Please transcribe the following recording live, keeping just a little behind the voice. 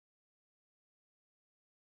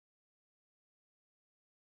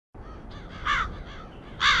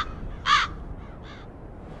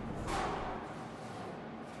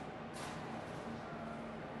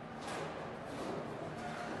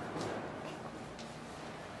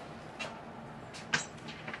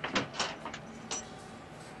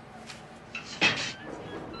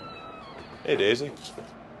Hey Daisy,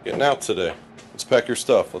 getting out today. Let's pack your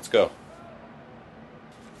stuff, let's go.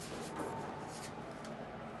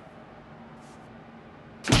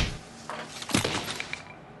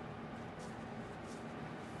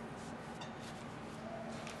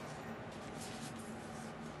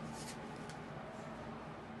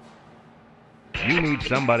 You need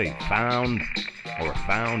somebody found or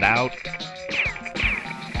found out?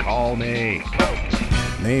 Call me.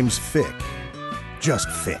 Name's Fick. Just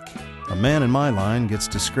Fick. A man in my line gets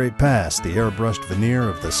to scrape past the airbrushed veneer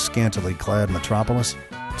of the scantily clad metropolis.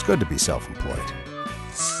 It's good to be self-employed.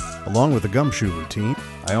 Along with the gumshoe routine,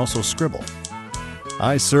 I also scribble.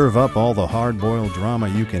 I serve up all the hard-boiled drama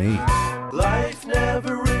you can eat. Life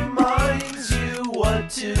never reminds you what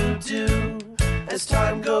to do. As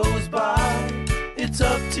time goes by, it's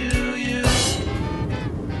up to you.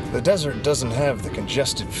 The desert doesn't have the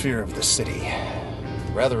congested fear of the city.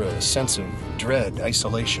 Rather a sense of dread,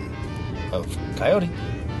 isolation, of coyote.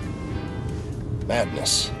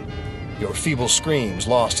 Madness. Your feeble screams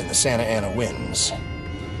lost in the Santa Ana winds.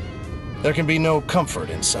 There can be no comfort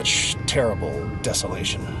in such terrible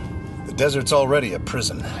desolation. The desert's already a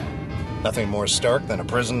prison. Nothing more stark than a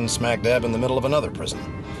prison smack dab in the middle of another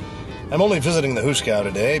prison. I'm only visiting the Hooskow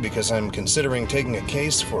today because I'm considering taking a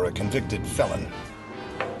case for a convicted felon.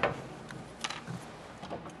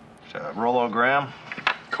 Rollo Graham?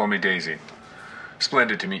 Call me Daisy.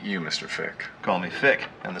 Splendid to meet you, Mr. Fick. Call me Fick,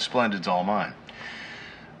 and the splendid's all mine.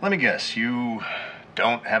 Let me guess, you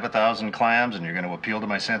don't have 1,000 clams and you're going to appeal to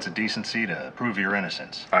my sense of decency to prove your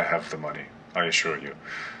innocence? I have the money, I assure you.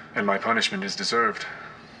 And my punishment is deserved.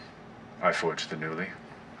 I forged the Newly.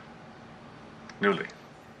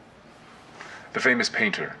 The famous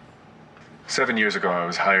painter. 7 years ago, I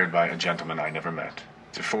was hired by a gentleman I never met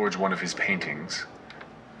to forge one of his paintings,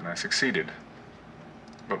 and I succeeded,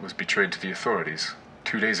 but was betrayed to the authorities.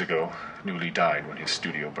 2 days ago, Newly died when his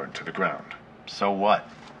studio burned to the ground. So what?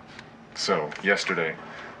 So, yesterday,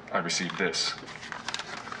 I received this.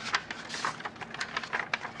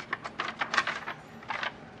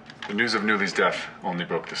 The news of Newly's death only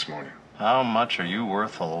broke this morning. How much are you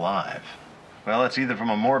worth alive? Well, it's either from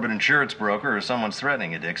a morbid insurance broker or someone's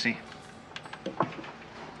threatening you, Dixie.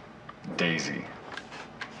 Daisy.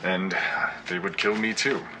 And they would kill me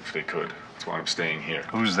too, if they could. That's why I'm staying here.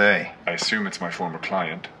 Who's they? I assume it's my former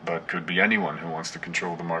client, but could be anyone who wants to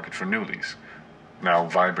control the market for Newlies. Now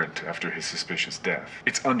vibrant after his suspicious death.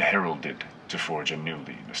 It's unheralded to forge a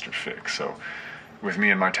Newly, Mr. Fick, so with me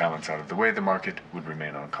and my talents out of the way, the market would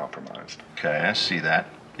remain uncompromised. Okay, I see that.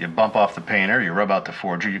 You bump off the painter, you rub out the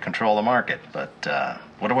forger, you control the market. But,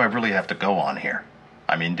 what do I really have to go on here?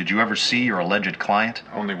 I mean, did you ever see your alleged client?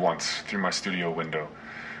 Only once, through my studio window.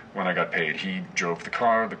 When I got paid, he drove the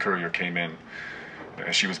car, the courier came in.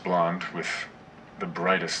 She was blonde with the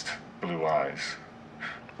brightest blue eyes.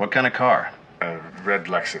 What kind of car? A red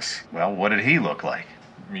Lexus. Well, what did he look like?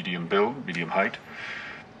 Medium build, medium height.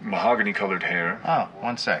 Mahogany-colored hair. Oh,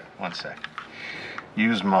 one sec.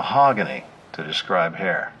 Use mahogany to describe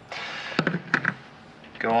hair.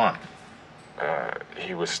 Go on.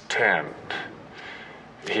 He was tanned.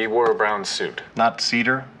 He wore a brown suit. Not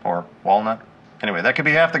cedar or walnut? Anyway, that could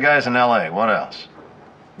be half the guys in L.A. What else?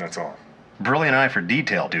 That's all. Brilliant eye for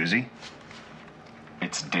detail, doozy.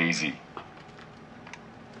 It's Daisy.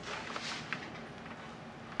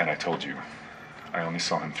 And I told you, I only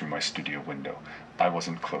saw him through my studio window. I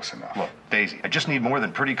wasn't close enough. Look, Daisy, I just need more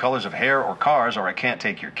than pretty colors of hair or cars, or I can't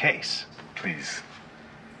take your case. Please.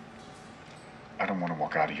 I don't want to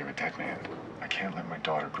walk out of here a dead man. I can't let my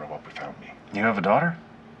daughter grow up without me. You have a daughter?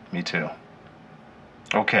 Me too.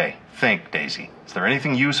 Okay, think, Daisy. Is there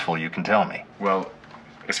anything useful you can tell me? Well,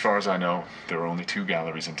 as far as I know, there are only 2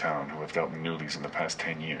 galleries in town who have dealt in Newlies in the past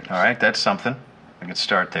 10 years. All right, that's something. I could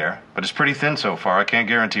start there. But it's pretty thin so far. I can't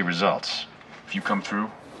guarantee results. If you come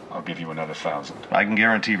through, I'll give you another 1,000. I can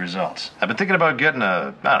guarantee results. I've been thinking about getting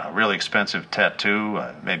a, really expensive tattoo,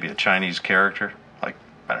 maybe a Chinese character, like,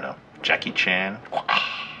 Jackie Chan.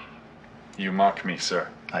 You mock me, sir.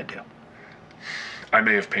 I do. I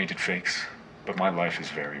may have painted fakes, but my life is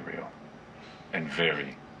very real. And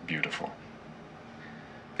very beautiful.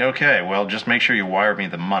 Okay, well, just make sure you wire me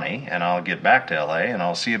the money, and I'll get back to L.A., and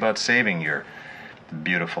I'll see about saving your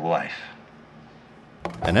beautiful life.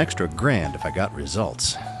 An extra grand if I got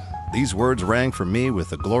results. These words rang for me with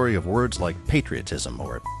the glory of words like patriotism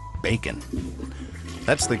or bacon.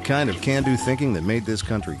 That's the kind of can-do thinking that made this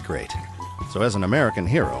country great. So as an American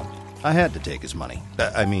hero, I had to take his money.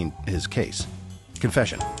 His case.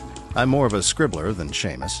 Confession. I'm more of a scribbler than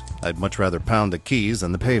Seamus. I'd much rather pound the keys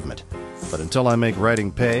than the pavement. But until I make writing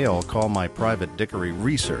pay, I'll call my private dickery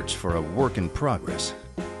research for a work in progress.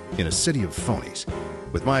 In a city of phonies.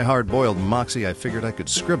 With my hard-boiled moxie, I figured I could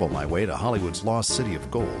scribble my way to Hollywood's lost city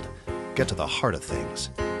of gold, get to the heart of things,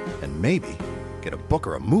 and maybe get a book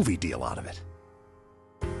or a movie deal out of it.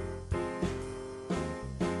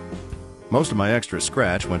 Most of my extra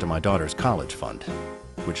scratch went to my daughter's college fund,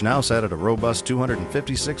 which now sat at a robust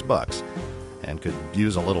 $256 and could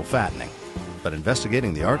use a little fattening. But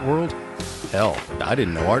investigating the art world? Hell, I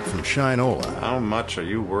didn't know art from Shinola. How much are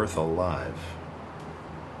you worth alive?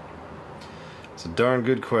 It's a darn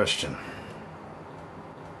good question.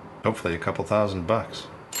 Hopefully a couple $1,000.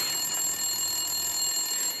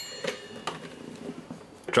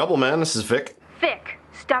 Trouble, man. This is Fick. Fick,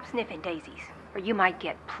 stop sniffing daisies, or you might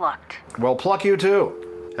get plucked. Well, pluck you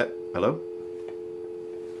too. Hello?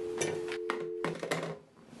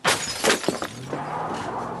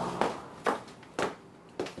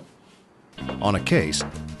 On a case,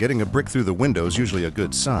 getting a brick through the window is usually a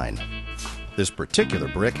good sign. This particular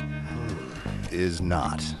brick is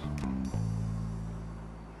not.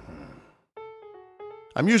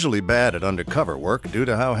 I'm usually bad at undercover work due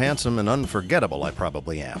to how handsome and unforgettable I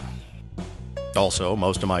probably am. Also,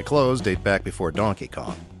 most of my clothes date back before Donkey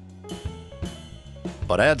Kong.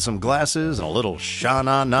 But add some glasses and a little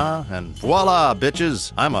sha-na-na, and voila,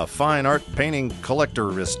 bitches! I'm a fine art painting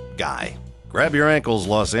collectorist guy. Grab your ankles,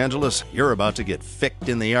 Los Angeles. You're about to get ficked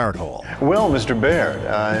in the art hole. Well, Mr. Baird,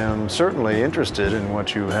 I am certainly interested in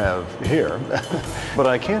what you have here, but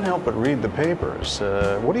I can't help but read the papers.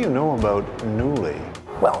 What do you know about Newly?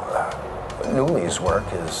 Well, Newly's work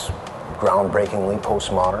is groundbreakingly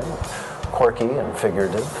postmodern, quirky and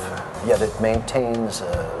figurative, yet it maintains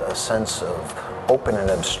a sense of open and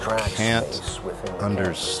abstract Can't space within the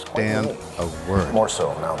understand canvas. Quite a unique. word. More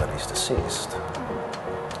so now that he's deceased.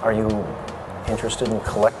 Are you interested in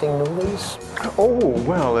collecting Newlies? Oh,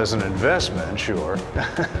 well, as an investment, sure.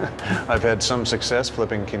 I've had some success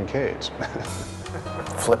flipping Kincaids.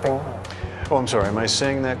 Flipping? Oh, I'm sorry, am I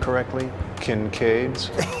saying that correctly? Kincaids?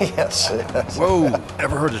 Yes. Whoa,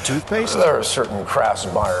 ever heard of toothpaste? There are certain crafts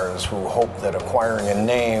buyers who hope that acquiring a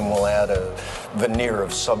name will add a veneer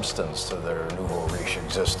of substance to their nouveau riche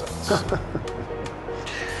existence.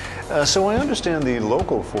 So I understand the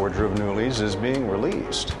local forger of Newly's is being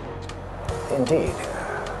released. Indeed.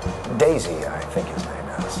 Daisy, I think his name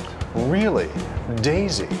is. Really?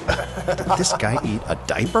 Daisy? Did this guy eat a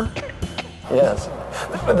diaper? Yes.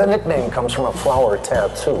 But the nickname comes from a flower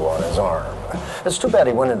tattoo on his arm. It's too bad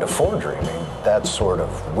he went into forgery. I mean, that sort of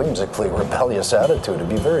whimsically rebellious attitude would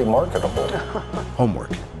be very marketable.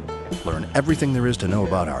 Homework. Learn everything there is to know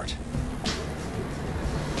about art.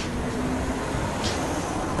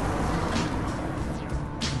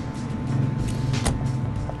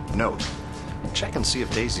 Note. Check and see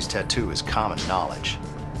if Daisy's tattoo is common knowledge.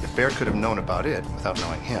 If Baird could have known about it without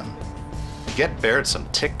knowing him. Get Baird some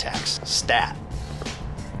Tic Tacs. Stat.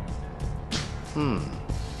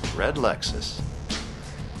 Red Lexus.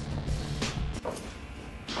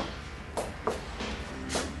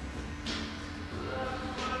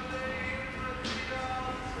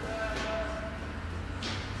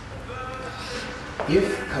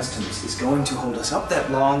 If customs is going to hold us up that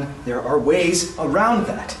long, there are ways around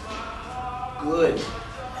that. Good.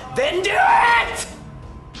 Then do it!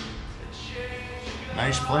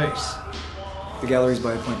 Nice place. The gallery's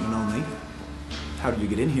by appointment only. How did you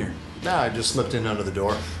get in here? I just slipped in under the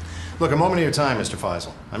door. Look, a moment of your time, Mr.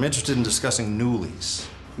 Faisal. I'm interested in discussing Newlies.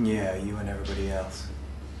 Yeah, you and everybody else.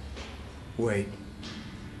 Wait.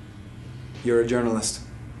 You're a journalist.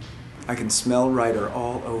 I can smell writer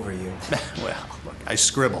all over you. Well, look, I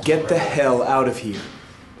scribble. Get the hell out of here.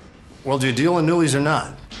 Well, do you deal in Newlies or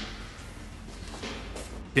not?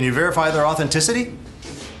 Can you verify their authenticity?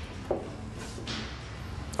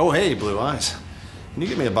 Oh, hey, Blue Eyes. Can you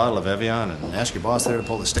give me a bottle of Evian and ask your boss there to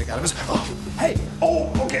pull the stick out of his... Oh, hey! Oh,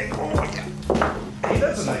 okay. Oh, yeah. Hey,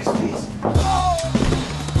 that's a nice piece.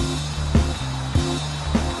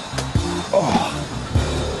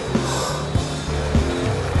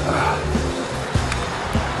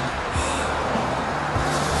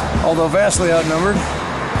 Although vastly outnumbered,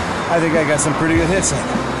 I think I got some pretty good hits in.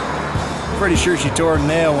 Pretty sure she tore a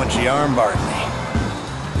nail when she armbarred me.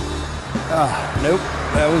 Ah, nope,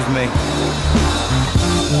 that was me.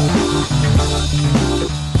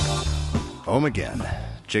 Home again.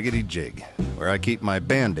 Jiggity jig, where I keep my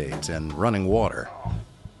Band-Aids and running water.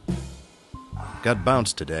 Got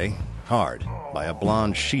bounced today, hard, by a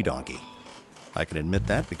blonde she-donkey. I can admit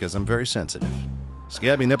that because I'm very sensitive.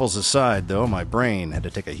 Scabby nipples aside, though, my brain had to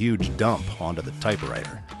take a huge dump onto the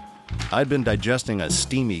typewriter. I'd been digesting a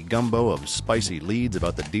steamy gumbo of spicy leads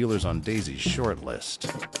about the dealers on Daisy's short list.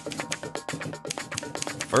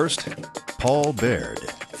 First, Paul Baird.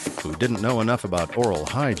 who didn't know enough about oral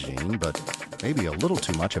hygiene, but maybe a little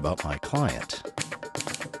too much about my client.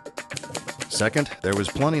 Second, there was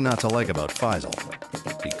plenty not to like about Faisal.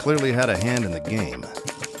 He clearly had a hand in the game.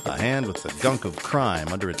 A hand with the gunk of crime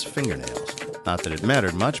under its fingernails. Not that it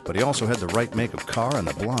mattered much, but he also had the right make of car and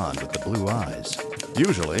the blonde with the blue eyes.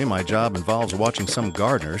 Usually, my job involves watching some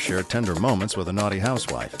gardener share tender moments with a naughty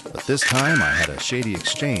housewife. But this time, I had a shady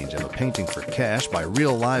exchange of a painting for cash by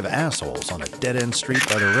real live assholes on a dead-end street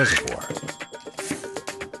by the reservoir.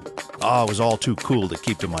 It was all too cool to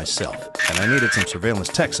keep to myself, and I needed some surveillance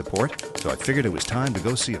tech support, so I figured it was time to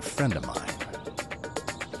go see a friend of mine.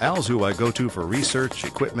 Al's who I go to for research,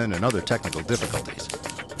 equipment, and other technical difficulties.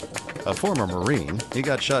 A former Marine, he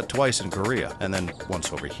got shot twice in Korea, and then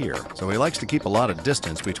once over here. So he likes to keep a lot of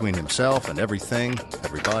distance between himself and everything,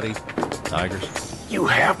 everybody, tigers. You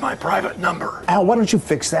have my private number. Al, why don't you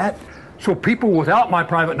fix that? So people without my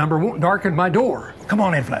private number won't darken my door. Come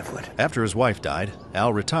on in, Flatfoot. After his wife died,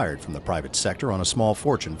 Al retired from the private sector on a small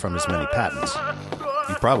fortune from his many patents.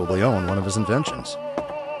 He probably owned one of his inventions.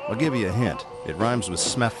 I'll give you a hint. It rhymes with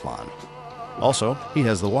smeflon. Also, he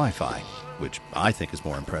has the Wi-Fi, which I think is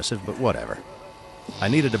more impressive, but whatever. I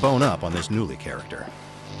needed to bone up on this Newly character.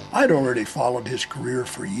 I'd already followed his career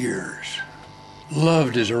for years.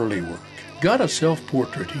 Loved his early work. Got a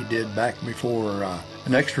self-portrait he did back before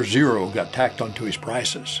an extra zero got tacked onto his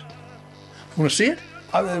prices. Want to see it?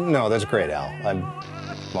 No, that's great, Al. I'm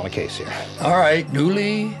on a case here. All right,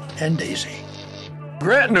 Newly and Daisy.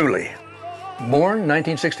 Grant Newly. Born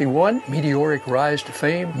 1961, meteoric rise to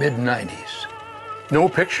fame, mid-90s. No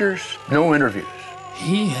pictures, no interviews.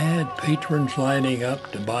 He had patrons lining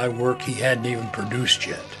up to buy work he hadn't even produced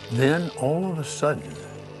yet. Then, all of a sudden,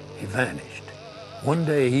 he vanished. One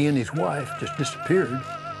day, he and his wife just disappeared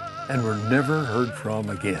and were never heard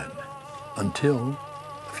from again, until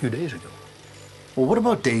a few days ago. Well, what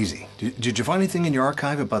about Daisy? Did you find anything in your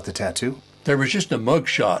archive about the tattoo? There was just a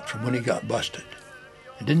mugshot from when he got busted.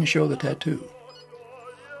 It didn't show the tattoo.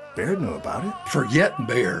 Baird knew about it. Forget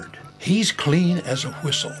Baird. He's clean as a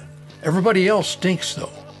whistle. Everybody else stinks,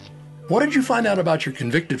 though. What did you find out about your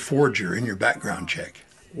convicted forger in your background check?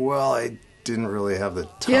 Well, I didn't really have the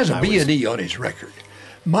time. He has a B&E on his record.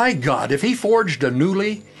 My God, if he forged a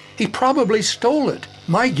Newly, he probably stole it.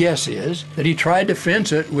 My guess is that he tried to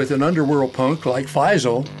fence it with an underworld punk like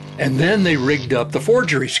Faisal, and then they rigged up the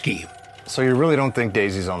forgery scheme. So you really don't think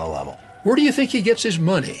Daisy's on the level? Where do you think he gets his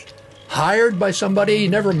money? Hired by somebody he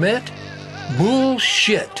never met?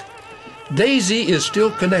 Bullshit. Daisy is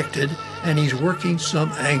still connected, and he's working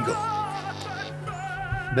some angle.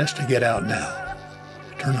 Best to get out now.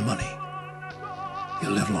 Turn the money.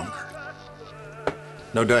 You'll live longer.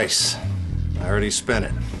 No dice. I already spent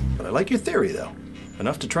it. But I like your theory, though.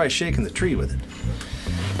 Enough to try shaking the tree with it.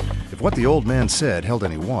 If what the old man said held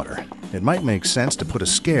any water, it might make sense to put a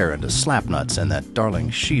scare into Slapnuts and that darling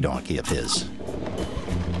she-donkey of his.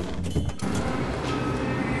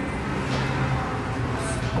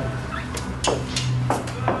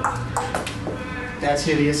 That's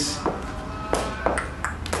hideous.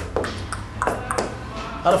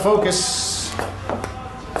 Out of focus.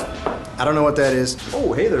 I don't know what that is.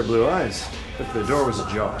 Oh, hey there, Blue Eyes. If the door was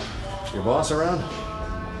ajar. Your boss around?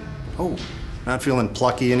 Oh, not feeling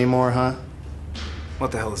plucky anymore, huh?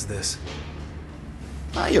 What the hell is this?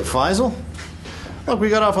 Hiya, Faisal. Look, we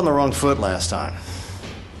got off on the wrong foot last time.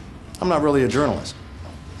 I'm not really a journalist.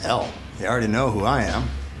 Hell, you already know who I am.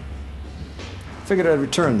 Figured I'd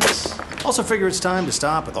return this. Also figure it's time to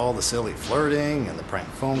stop with all the silly flirting and the prank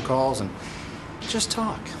phone calls and just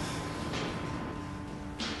talk.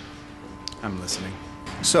 I'm listening.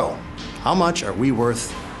 So, how much are we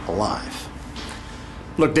worth alive?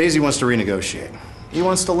 Look, Daisy wants to renegotiate. He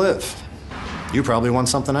wants to live. You probably want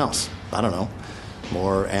something else. I don't know.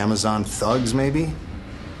 More Amazon thugs, maybe?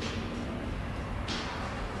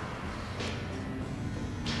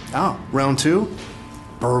 Oh, round two?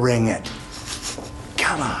 Bring it.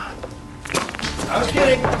 Come on. I was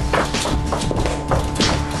kidding.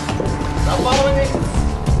 Stop following me.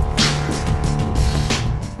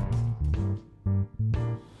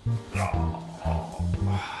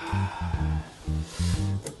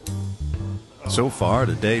 So far,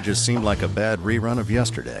 today just seemed like a bad rerun of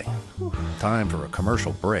yesterday. Time for a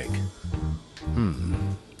commercial break.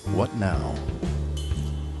 What now?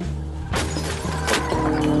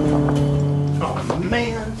 Oh,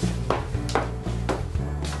 man.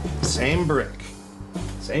 Same brick.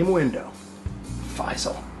 Same window.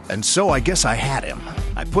 Faisal. And so I guess I had him.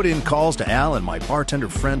 I put in calls to Al and my bartender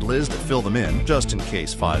friend Liz to fill them in, just in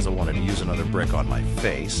case Faisal wanted to use another brick on my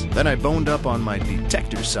face. Then I boned up on my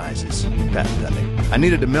detector sizes. Patent pending. I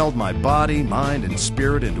needed to meld my body, mind, and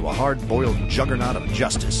spirit into a hard-boiled juggernaut of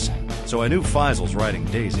justice. So I knew Faisal's riding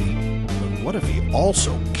Daisy. But what if he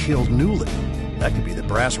also killed Newley? That could be the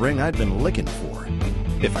brass ring I'd been licking for.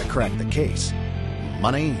 If I cracked the case.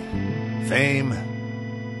 Money, fame,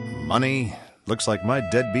 money. Looks like my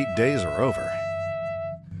deadbeat days are over.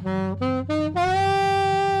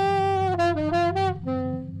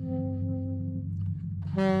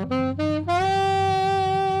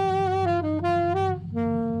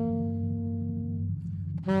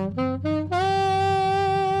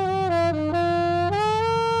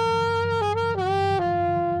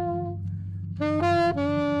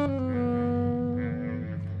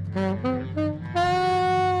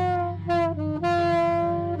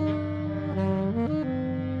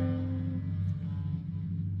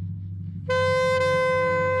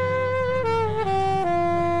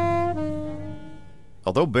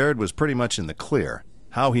 Although Baird was pretty much in the clear,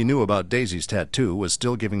 how he knew about Daisy's tattoo was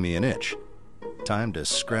still giving me an itch. Time to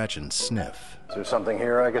scratch and sniff. Is there something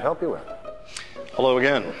here I could help you with? Hello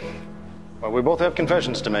again. Well, we both have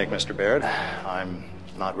confessions to make, Mr. Baird. I'm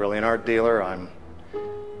not really an art dealer. I'm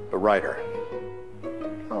a writer.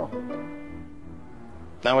 Oh.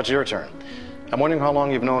 Now it's your turn. I'm wondering how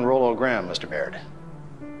long you've known Rollo Graham, Mr. Baird.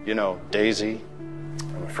 You know Daisy?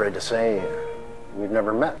 I'm afraid to say we've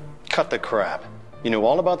never met. Cut the crap. You knew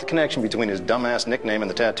all about the connection between his dumbass nickname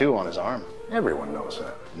and the tattoo on his arm. Everyone knows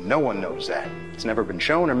that. No one knows that. It's never been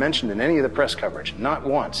shown or mentioned in any of the press coverage. Not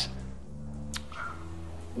once.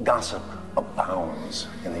 Gossip abounds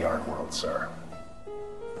in the art world, sir.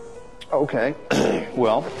 Okay.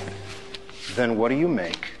 Well, then what do you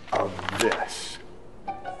make of this?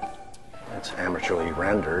 It's amateurly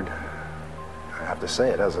rendered. I have to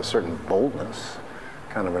say, it has a certain boldness.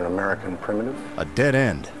 Kind of an American primitive. A dead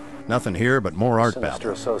end. Nothing here but more art Sinister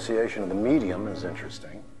babble. association of the medium is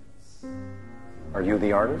interesting. Are you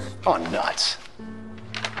the artist? Oh, nuts.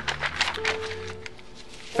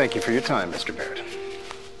 Thank you for your time, Mr. Baird.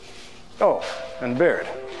 Oh, and Baird.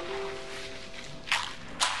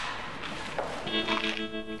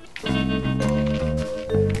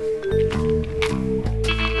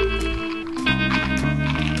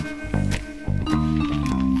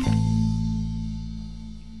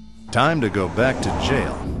 Time to go back to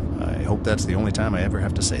jail. I hope that's the only time I ever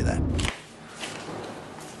have to say that.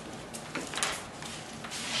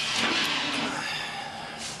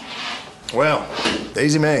 Well,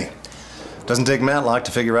 Daisy May. Doesn't take Matlock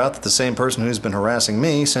to figure out that the same person who's been harassing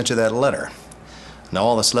me sent you that letter. Now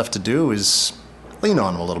all that's left to do is lean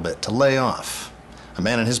on him a little bit, to lay off. A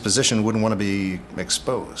man in his position wouldn't want to be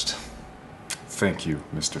exposed. Thank you,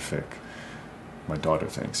 Mr. Fick. My daughter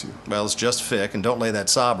thanks you. Well, it's just Fick, and don't lay that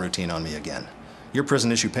sob routine on me again. Your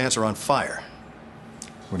prison issue pants are on fire.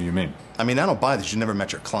 What do you mean? I don't buy that you never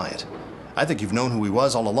met your client. I think you've known who he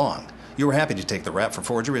was all along. You were happy to take the rap for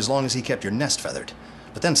forgery as long as he kept your nest feathered.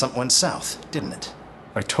 But then something went south, didn't it?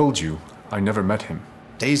 I told you I never met him.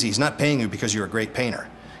 Daisy, he's not paying you because you're a great painter.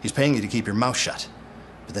 He's paying you to keep your mouth shut.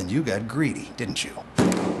 But then you got greedy, didn't you?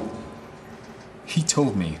 He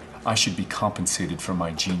told me I should be compensated for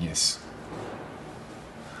my genius.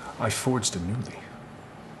 I forged a Newley.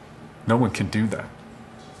 No one can do that.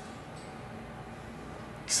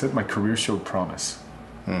 He said my career showed promise.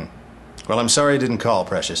 Well, I'm sorry I didn't call,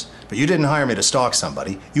 Precious. But you didn't hire me to stalk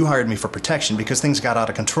somebody. You hired me for protection because things got out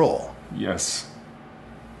of control. Yes.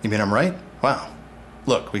 You mean I'm right? Wow.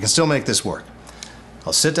 Look, we can still make this work.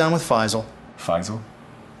 I'll sit down with Faisal. Faisal?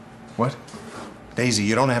 What? Daisy,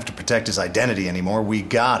 you don't have to protect his identity anymore. We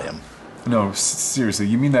got him. No, seriously,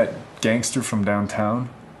 you mean that gangster from downtown?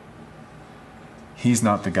 He's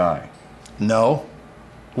not the guy. No?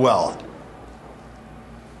 Well...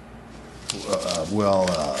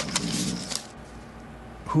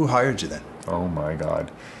 who hired you then? Oh my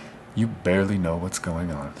God. You barely know what's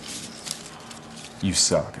going on. You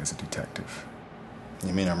suck as a detective.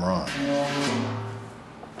 You mean I'm wrong?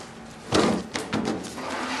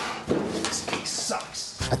 This case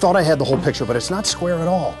sucks. I thought I had the whole picture, but it's not square at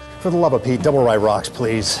all. For the love of Pete, double rye rocks,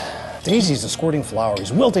 please. Daisy's a squirting flower.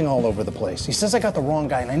 He's wilting all over the place. He says I got the wrong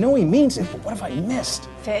guy, and I know he means it, but what have I missed?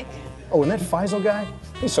 Fick? Oh, and that Faisal guy?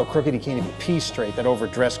 He's so crooked he can't even pee straight, that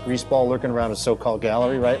overdressed greaseball lurking around his so-called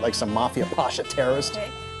gallery, right? Like some mafia pasha terrorist. Fick?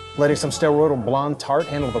 Letting some steroidal blonde tart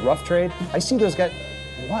handle the rough trade. I see those guys...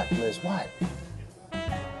 What, Liz, what?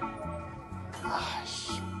 Gosh.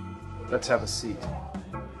 Let's have a seat.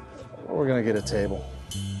 We're gonna get a table.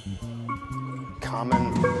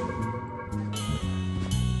 Common...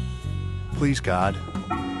 Please, God,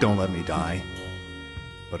 don't let me die.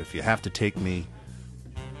 But if you have to take me,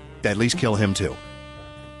 at least kill him too.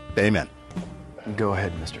 Amen. Go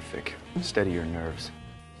ahead, Mr. Fick. Steady your nerves.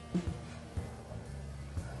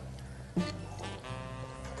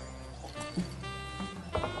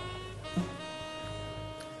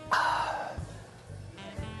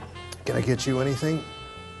 Can I get you anything?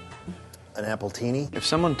 An appletini? If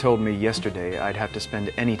someone told me yesterday I'd have to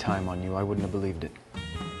spend any time on you, I wouldn't have believed it.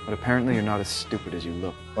 But apparently you're not as stupid as you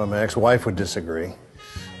look. Well, my ex-wife would disagree.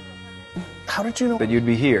 How did you know? That you'd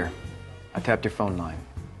be here. I tapped your phone line.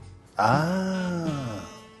 Ah.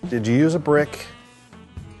 Did you use a brick?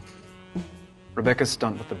 Rebecca's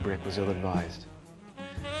stunt with the brick was ill-advised.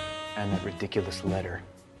 And that ridiculous letter.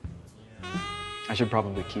 I should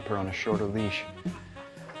probably keep her on a shorter leash.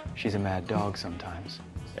 She's a mad dog sometimes.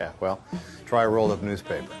 Yeah, well, try a rolled-up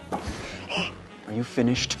newspaper. Are you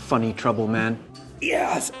finished, funny trouble man?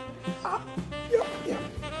 Yes. Yeah.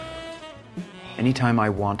 Anytime I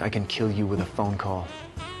want, I can kill you with a phone call.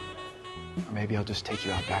 Or maybe I'll just take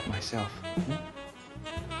you out back myself. Hmm?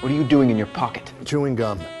 What are you doing in your pocket? Chewing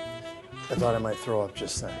gum. I thought I might throw up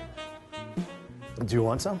just saying. Do you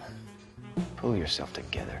want some? Pull yourself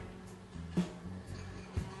together.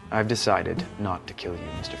 I've decided not to kill you,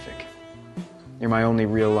 Mr. Fick. You're my only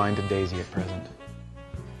real line to Daisy at present.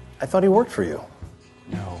 I thought he worked for you.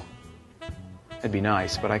 No. It'd be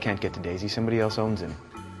nice, but I can't get to Daisy. Somebody else owns him.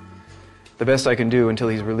 The best I can do until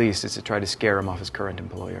he's released is to try to scare him off his current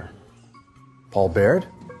employer. Paul Baird?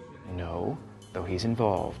 No, though he's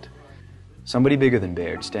involved. Somebody bigger than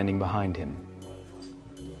Baird standing behind him.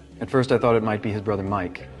 At first I thought it might be his brother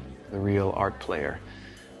Mike, the real art player.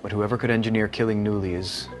 But whoever could engineer killing Newley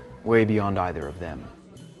is way beyond either of them.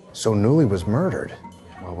 So Newley was murdered?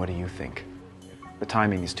 Well, what do you think? The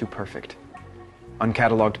timing is too perfect.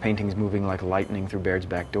 Uncatalogued paintings moving like lightning through Baird's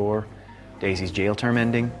back door. Daisy's jail term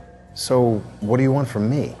ending. So what do you want from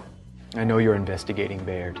me? I know you're investigating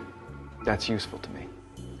Baird. That's useful to me.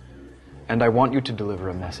 And I want you to deliver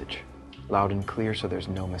a message. Loud and clear so there's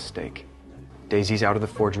no mistake. Daisy's out of the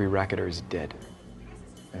forgery racket or is dead.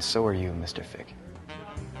 And so are you, Mr. Fick.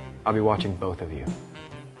 I'll be watching both of you.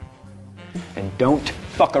 And don't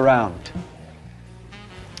fuck around.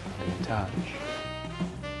 Be in touch.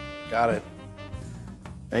 Got it.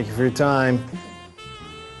 Thank you for your time.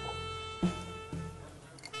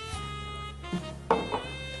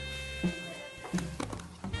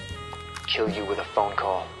 Kill you with a phone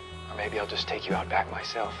call. Or maybe I'll just take you out back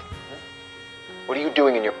myself. What are you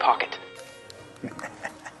doing in your pocket?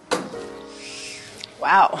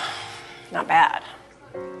 Wow. Not bad.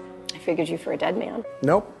 I figured you for a dead man.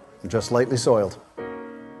 Nope. Just lightly soiled.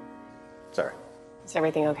 Sorry. Is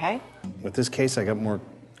everything okay? With this case, I got more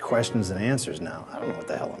questions than answers now. I don't know what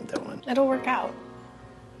the hell I'm doing. It'll work out.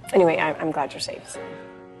 Anyway, I'm glad you're safe.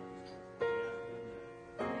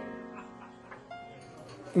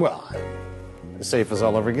 Well, as safe as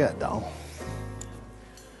I'll ever get, doll.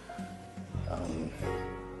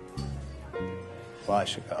 Well, I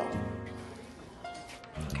should go.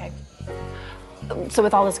 Okay. So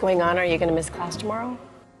with all this going on, are you going to miss class tomorrow?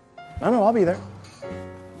 No, I'll be there.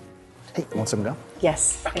 Hey, want some gum?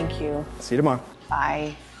 Yes, thank you. See you tomorrow.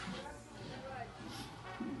 Bye.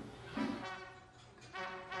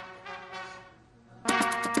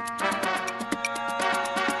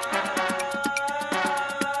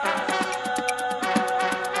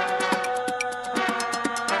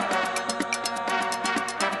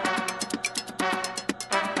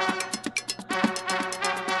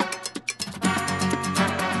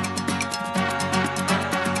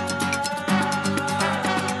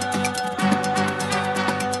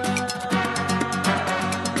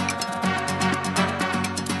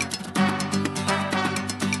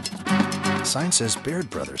 Sign says Baird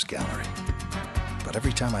Brothers Gallery. But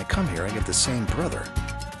every time I come here, I get the same brother.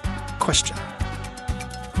 Question.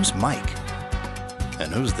 Who's Mike?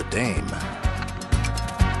 And who's the dame?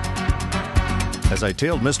 As I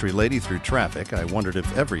tailed Mystery Lady through traffic, I wondered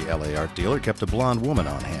if every LA art dealer kept a blonde woman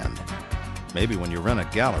on hand. Maybe when you rent a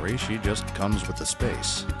gallery, she just comes with the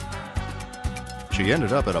space. She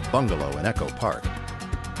ended up at a bungalow in Echo Park.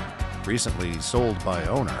 Recently sold by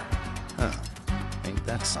owner. Huh. Ain't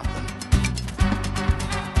that something?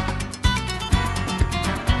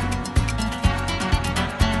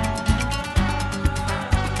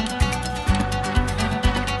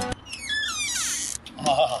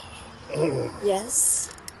 Yes?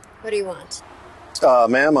 What do you want?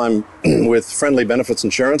 Ma'am, I'm with Friendly Benefits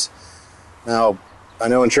Insurance. Now, I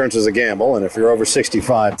know insurance is a gamble, and if you're over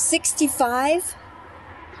 65... 65?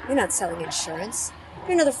 You're not selling insurance.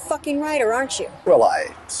 You're another fucking writer, aren't you? Well,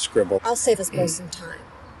 I scribble. I'll save us both some time.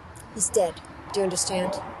 He's dead. Do you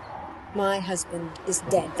understand? My husband is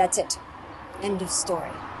dead. That's it. End of story.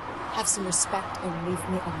 Have some respect and leave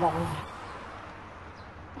me alone.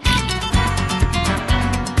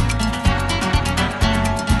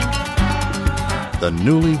 The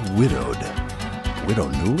newly widowed. Widow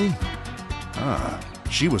Newly? Ah,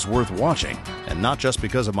 she was worth watching, and not just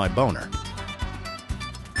because of my boner.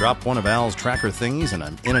 Drop one of Al's tracker thingies and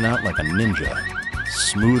I'm in and out like a ninja.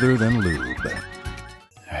 Smoother than lube. All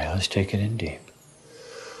right, let's take it in deep.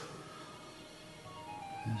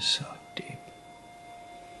 So deep.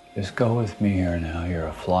 Just go with me here now. You're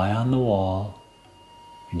a fly on the wall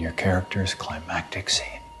in your character's climactic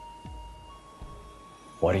scene.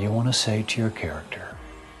 What do you want to say to your character,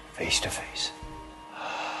 face to face?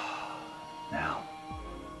 Now,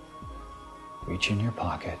 reach in your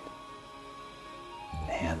pocket and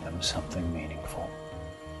hand them something meaningful.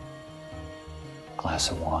 A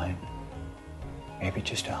glass of wine, maybe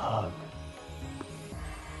just a hug.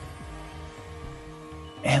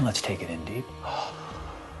 And let's take it in deep.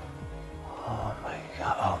 Oh my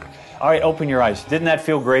God, okay. All right, open your eyes. Didn't that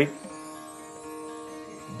feel great?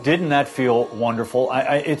 Didn't that feel wonderful?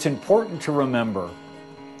 It's important to remember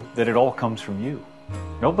that it all comes from you.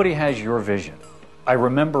 Nobody has your vision. I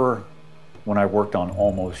remember when I worked on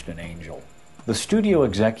Almost an Angel, the studio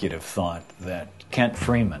executive thought that Kent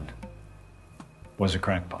Freeman was a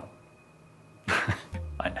crackpot.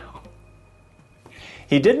 I know.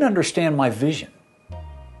 He didn't understand my vision.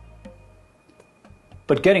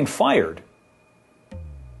 But getting fired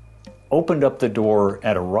opened up the door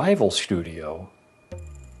at a rival studio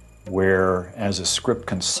where, as a script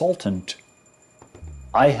consultant,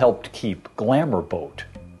 I helped keep Glamour Boat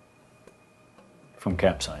from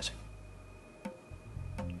capsizing.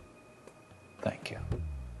 Thank you.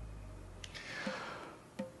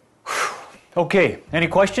 Okay, any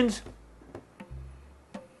questions?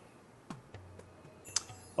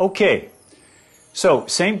 Okay, so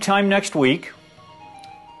same time next week,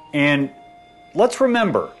 and let's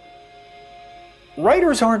remember,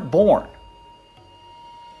 writers aren't born.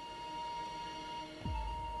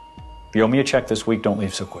 If you owe me a check this week, don't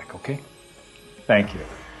leave so quick, okay? Thank you.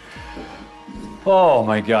 Oh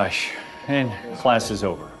my gosh. And class is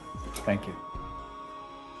over. Thank you.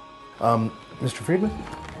 Mr. Friedman?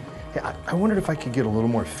 Yeah, I wondered if I could get a little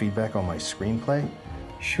more feedback on my screenplay.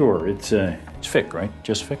 Sure, it's Fick, right?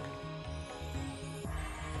 Just Fick?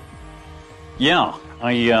 Yeah,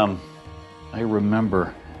 I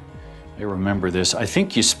remember this. I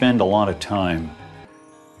think you spend a lot of time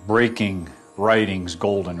breaking writing's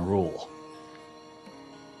golden rule.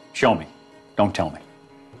 Show me, don't tell me.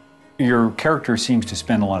 Your character seems to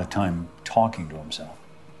spend a lot of time talking to himself.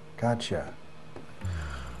 Gotcha.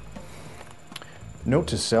 Note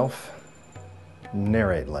to self,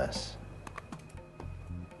 narrate less.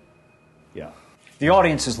 Yeah. The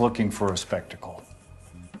audience is looking for a spectacle.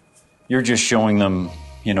 You're just showing them,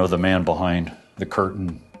 you know, the man behind the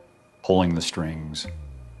curtain, pulling the strings,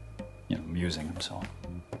 you know, amusing himself.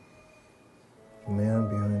 Man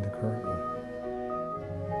behind the curtain.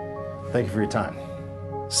 Thank you for your time.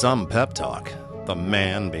 Some pep talk. The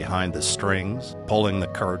man behind the strings, pulling the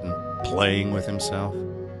curtain, playing with himself.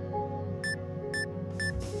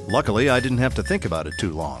 Luckily, I didn't have to think about it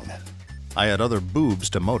too long. I had other boobs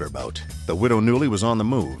to motorboat. The widow Newly was on the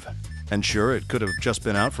move. And sure, it could have just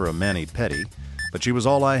been out for a mani-pedi, but she was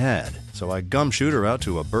all I had, so I gumshoed her out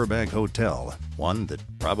to a Burbank hotel, one that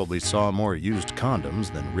probably saw more used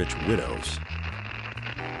condoms than rich widows.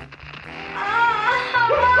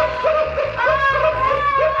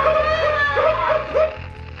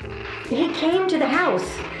 He came to the house.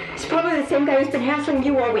 He's probably the same guy who's been hassling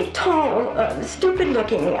you all week. Tall, stupid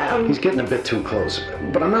looking. He's getting a bit too close,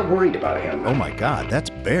 but I'm not worried about him. Oh my God, that's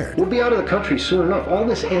Baird. We'll be out of the country soon enough. All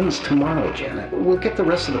this ends tomorrow, Janet. We'll get the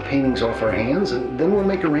rest of the paintings off our hands, and then we'll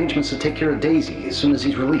make arrangements to take care of Daisy as soon as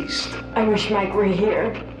he's released. I wish Mike were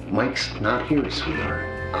here. Mike's not here, sweetheart.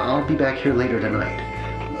 I'll be back here later tonight.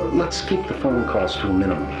 Let's keep the phone calls to a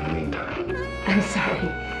minimum in the meantime. I'm sorry.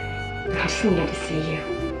 I just needed to see you.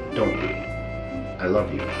 Don't be. I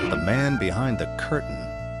love you. The man behind the curtain,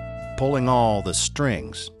 pulling all the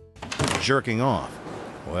strings, jerking off.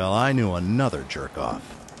 Well, I knew another jerk off.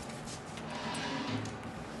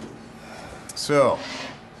 So,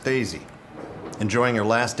 Daisy, enjoying your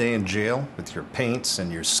last day in jail with your paints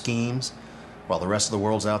and your schemes, while the rest of the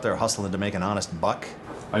world's out there hustling to make an honest buck?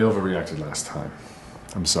 I overreacted last time.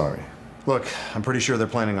 I'm sorry. Look, I'm pretty sure they're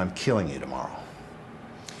planning on killing you tomorrow.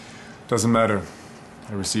 Doesn't matter.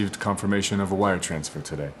 I received confirmation of a wire transfer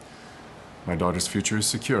today. My daughter's future is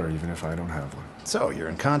secure, even if I don't have one. So, you're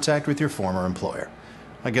in contact with your former employer.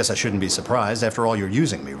 I guess I shouldn't be surprised. After all, you're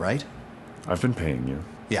using me, right? I've been paying you.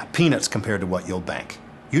 Yeah, peanuts compared to what you'll bank.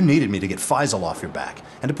 You needed me to get Faisal off your back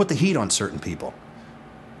and to put the heat on certain people.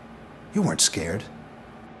 You weren't scared.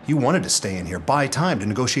 You wanted to stay in here, buy time to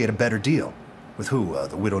negotiate a better deal. With who?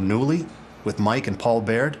 The widow Newley? With Mike and Paul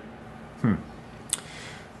Baird?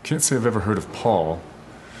 Can't say I've ever heard of Paul.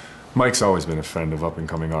 Mike's always been a friend of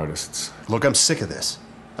up-and-coming artists. Look, I'm sick of this.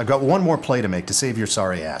 I've got one more play to make to save your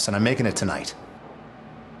sorry ass, and I'm making it tonight.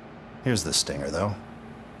 Here's the stinger, though.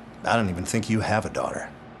 I don't even think you have a daughter.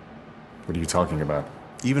 What are you talking about?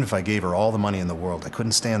 Even if I gave her all the money in the world, I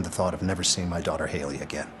couldn't stand the thought of never seeing my daughter Haley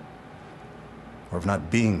again. Or of not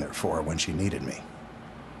being there for her when she needed me.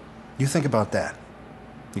 You think about that.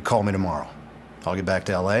 You call me tomorrow. I'll get back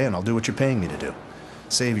to LA and I'll do what you're paying me to do.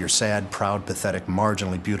 Save your sad, proud, pathetic,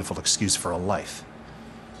 marginally beautiful excuse for a life.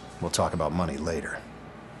 We'll talk about money later.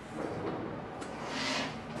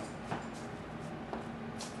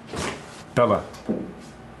 Bella.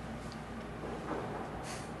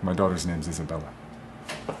 My daughter's name's Isabella.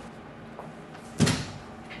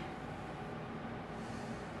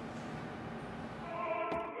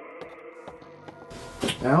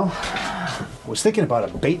 Al, I was thinking about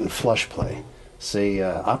a bait and flush play. Say,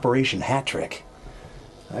 Operation Hat Trick.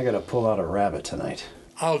 I gotta pull out a rabbit tonight.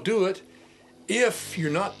 I'll do it if you're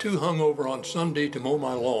not too hungover on Sunday to mow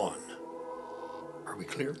my lawn. Are we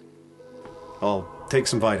clear? I'll take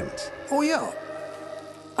some vitamins. Oh, yeah.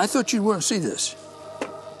 I thought you'd want to see this.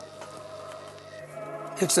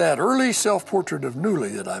 It's that early self-portrait of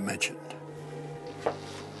Newley that I mentioned.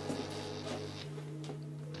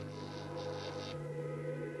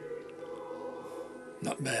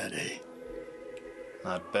 Not bad, eh?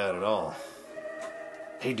 Not bad at all.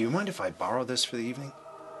 Hey, do you mind if I borrow this for the evening?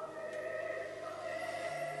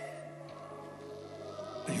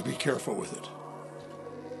 You be careful with it.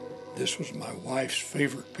 This was my wife's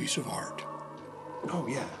favorite piece of art. Oh,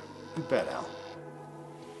 yeah. You bet, Al.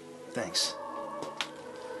 Thanks.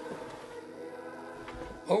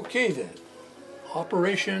 Okay, then.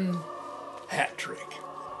 Operation Hat Trick.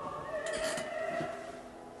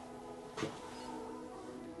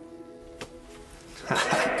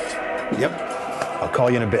 Yep. I'll call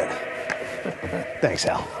you in a bit. Thanks,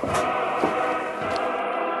 Al.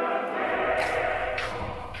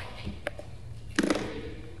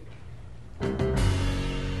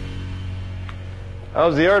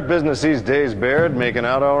 How's the art business these days, Baird? Making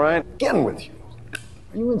out all right? Again with you.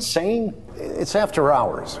 Are you insane? It's after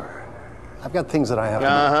hours. I've got things that I have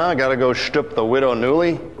to do. Gotta go shtup the widow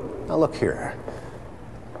Newley. Now look here.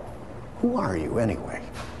 Who are you anyway?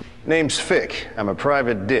 Name's Fick. I'm a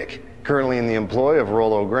private dick, currently in the employ of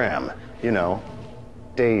Rollo Graham. You know,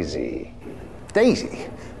 Daisy. Daisy?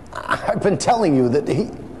 I've been telling you that he...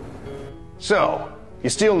 So, you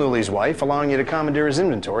steal Newley's wife, allowing you to commandeer his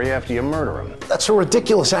inventory after you murder him. That's a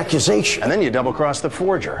ridiculous accusation. And then you double-cross the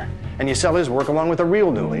forger, and you sell his work along with the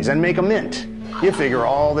real Newley's and make a mint. You figure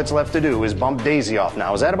all that's left to do is bump Daisy off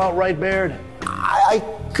now. Is that about right, Baird? I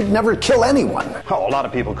could never kill anyone. Oh, a lot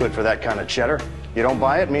of people could for that kind of cheddar. You don't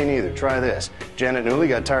buy it? Me neither. Try this. Janet Newley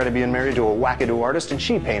got tired of being married to a wackadoo artist, and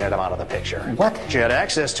she painted him out of the picture. What? She had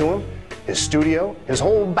access to him, his studio, his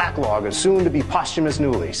whole backlog of soon-to-be posthumous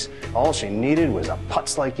Newleys. All she needed was a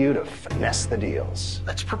putz like you to finesse the deals.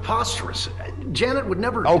 That's preposterous. Janet would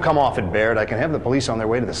never... Oh, come off it, Baird. I can have the police on their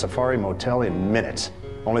way to the Safari Motel in minutes.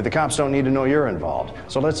 Only the cops don't need to know you're involved.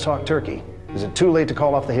 So let's talk turkey. Is it too late to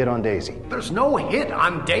call off the hit on Daisy? There's no hit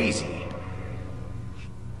on Daisy.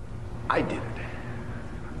 I did it.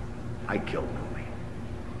 I killed Newley.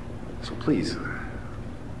 So please,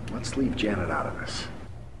 let's leave Janet out of this.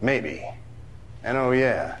 Maybe. And oh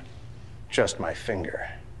yeah, just my finger.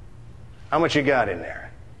 How much you got in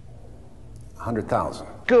there? 100,000.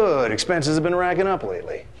 Good. Expenses have been racking up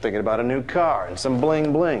lately. Thinking about a new car and some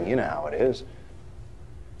bling bling. You know how it is.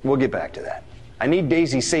 We'll get back to that. I need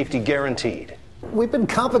Daisy's safety guaranteed. We've been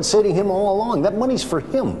compensating him all along. That money's for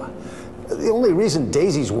him. The only reason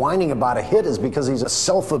Daisy's whining about a hit is because he's a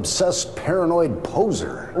self-obsessed, paranoid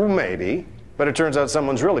poser. Well, maybe. But it turns out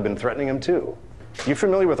someone's really been threatening him, too. You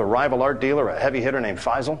familiar with a rival art dealer, a heavy hitter named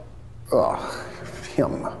Faisal? Oh,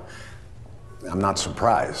 him. I'm not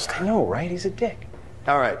surprised. I know, right? He's a dick.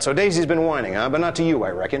 All right, so Daisy's been whining, huh? But not to you, I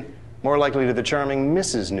reckon. More likely to the charming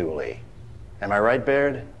Mrs. Newley. Am I right,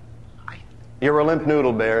 Baird? You're a limp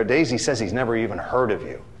noodle, Baird. Daisy says he's never even heard of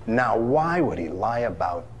you. Now, why would he lie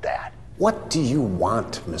about that? What do you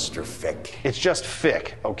want, Mr. Fick? It's just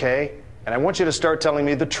Fick, okay? And I want you to start telling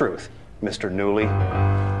me the truth, Mr. Newley.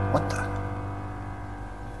 What the?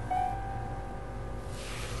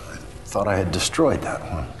 I thought I had destroyed that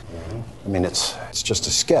one. I mean, it's just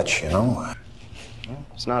a sketch, you know?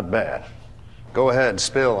 It's not bad. Go ahead,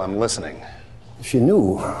 spill, I'm listening. If you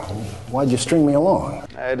knew, why'd you string me along?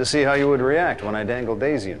 I had to see how you would react when I dangled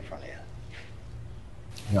Daisy in front of you.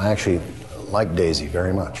 You know, I actually like Daisy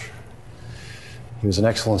very much. He was an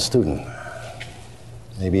excellent student.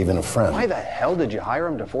 Maybe even a friend. Why the hell did you hire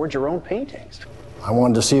him to forge your own paintings? I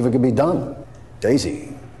wanted to see if it could be done.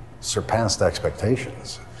 Daisy surpassed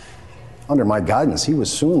expectations. Under my guidance, he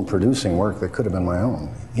was soon producing work that could have been my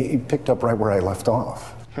own. He picked up right where I left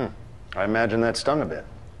off. I imagine that stung a bit.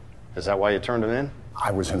 Is that why you turned him in?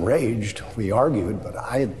 I was enraged. We argued, but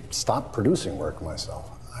I had stopped producing work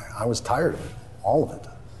myself. I was tired of it, all of it.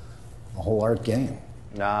 The whole art game.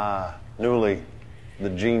 Nah, Newley, the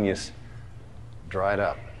genius, dried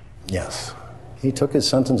up. Yes. He took his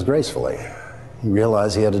sentence gracefully. He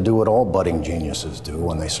realized he had to do what all budding geniuses do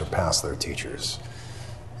when they surpass their teachers.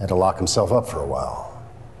 Had to lock himself up for a while,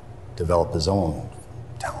 develop his own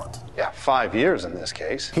talent. Yeah, 5 years in this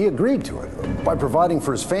case. He agreed to it by providing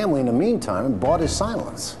for his family in the meantime and bought his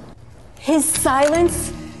silence. His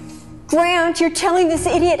silence? Grant, you're telling this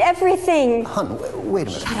idiot everything. Hun, wait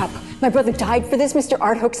a minute. Shut up. My brother died for this, Mr.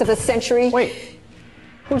 Art Hooks of the Century. Wait,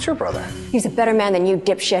 who's your brother? He's a better man than you,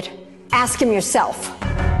 dipshit. Ask him yourself.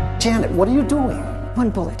 Janet, what are you doing? One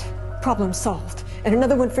bullet. Problem solved. And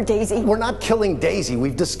another one for Daisy. We're not killing Daisy.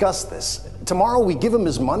 We've discussed this. Tomorrow we give him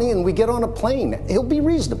his money and we get on a plane. He'll be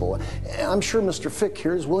reasonable. I'm sure Mr. Fick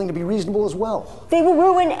here is willing to be reasonable as well. They will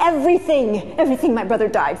ruin everything. Everything my brother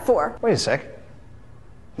died for. Wait a sec.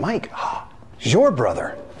 Mike, your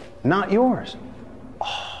brother, not yours.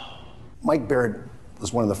 Mike Baird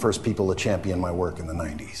was one of the first people to champion my work in the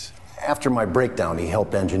 90s. After my breakdown, he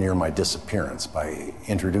helped engineer my disappearance by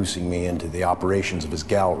introducing me into the operations of his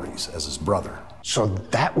galleries as his brother. So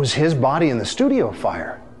that was his body in the studio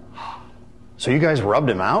fire. So you guys rubbed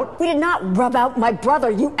him out? We did not rub out my brother,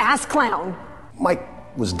 you ass clown. Mike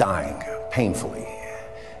was dying painfully.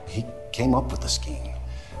 He came up with the scheme.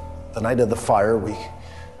 The night of the fire, we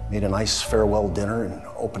made a nice farewell dinner and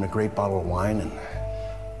opened a great bottle of wine, and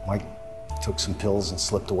Mike took some pills and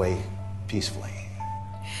slipped away peacefully.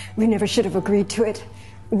 We never should have agreed to it.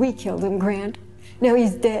 We killed him, Grant. Now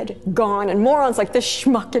he's dead, gone, and morons like this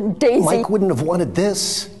schmuck and Daisy. Mike wouldn't have wanted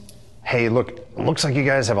this. Hey, look, looks like you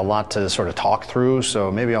guys have a lot to sort of talk through,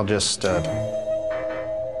 so maybe I'll just,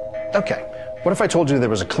 Okay, what if I told you there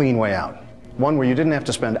was a clean way out? One where you didn't have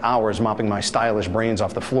to spend hours mopping my stylish brains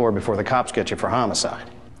off the floor before the cops get you for homicide.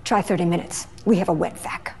 Try 30 minutes. We have a wet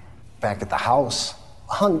vac. Back at the house?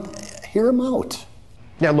 Hun, hear him out.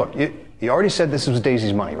 Yeah, look, you already said this was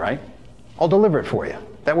Daisy's money, right? I'll deliver it for you.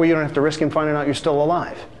 That way you don't have to risk him finding out you're still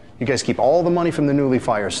alive. You guys keep all the money from the Newley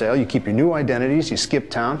fire sale, you keep your new identities, you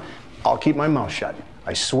skip town. I'll keep my mouth shut.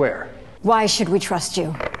 I swear. Why should we trust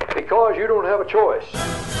you? Because you don't have a choice.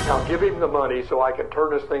 Now give him the money so I can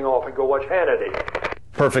turn this thing off and go watch Hannity.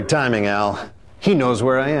 Perfect timing, Al. He knows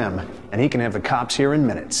where I am, and he can have the cops here in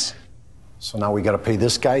minutes. So now we gotta pay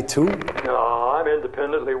this guy too? No, I'm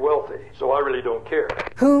independently wealthy, so I really don't care.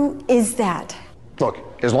 Who is that? Look,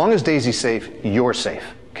 as long as Daisy's safe, you're safe,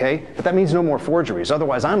 okay? But that means no more forgeries.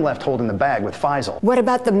 Otherwise, I'm left holding the bag with Faisal. What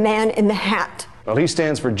about the man in the hat? Well, he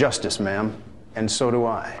stands for justice, ma'am, and so do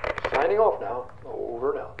I. Signing off now.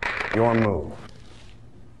 Over now. Your move.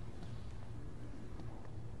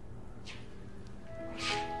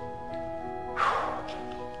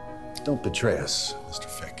 Don't betray us, Mr.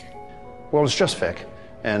 Fick. Well, it's just Fick,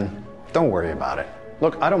 and don't worry about it.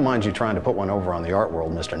 Look, I don't mind you trying to put one over on the art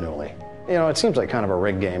world, Mr. Newley. You know, it seems like kind of a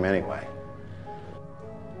rigged game anyway.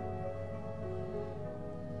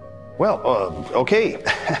 Well, okay.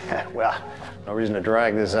 Well, no reason to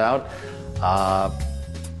drag this out.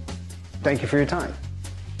 Thank you for your time.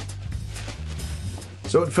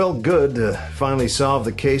 So it felt good to finally solve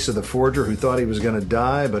the case of the forger who thought he was going to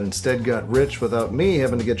die, but instead got rich without me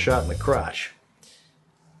having to get shot in the crotch.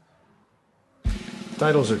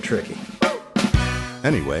 Titles are tricky.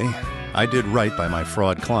 Anyway, I did right by my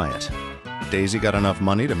fraud client. Daisy got enough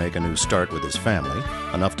money to make a new start with his family,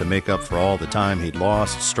 enough to make up for all the time he'd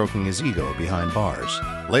lost stroking his ego behind bars.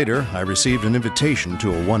 Later, I received an invitation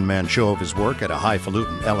to a one-man show of his work at a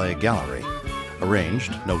highfalutin LA gallery.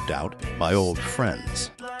 Arranged, no doubt, by old friends.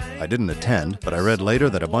 I didn't attend, but I read later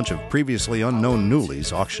that a bunch of previously unknown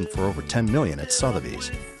Newleys auctioned for over $10 million at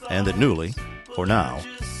Sotheby's, and that Newley, for now,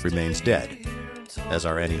 remains dead, as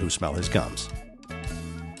are any who smell his gums.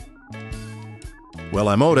 Well,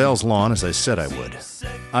 I mowed Al's lawn as I said I would.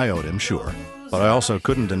 I owed him, sure, but I also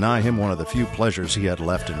couldn't deny him one of the few pleasures he had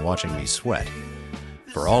left in watching me sweat.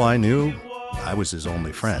 For all I knew, I was his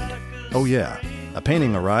only friend. Oh yeah, a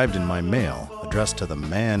painting arrived in my mail, addressed to the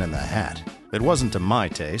man in the hat, It wasn't to my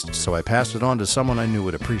taste, so I passed it on to someone I knew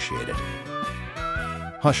would appreciate it.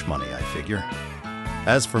 Hush money, I figure.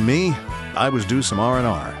 As for me, I was due some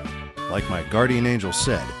R&R. Like my guardian angel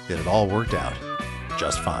said, it had all worked out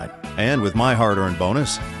just fine. And with my hard-earned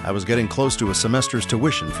bonus, I was getting close to a semester's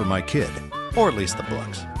tuition for my kid, or at least the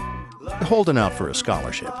books. Holding out for a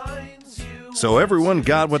scholarship. So everyone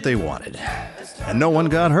got what they wanted, and no one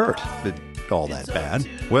got hurt. All that bad.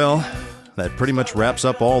 Well, that pretty much wraps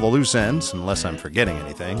up all the loose ends, unless I'm forgetting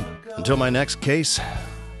anything. Until my next case,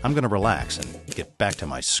 I'm gonna relax and get back to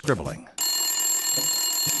my scribbling.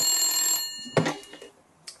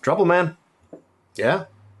 Trouble, man? Yeah?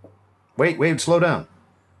 Wait, slow down.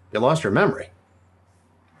 You lost your memory.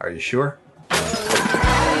 Are you sure?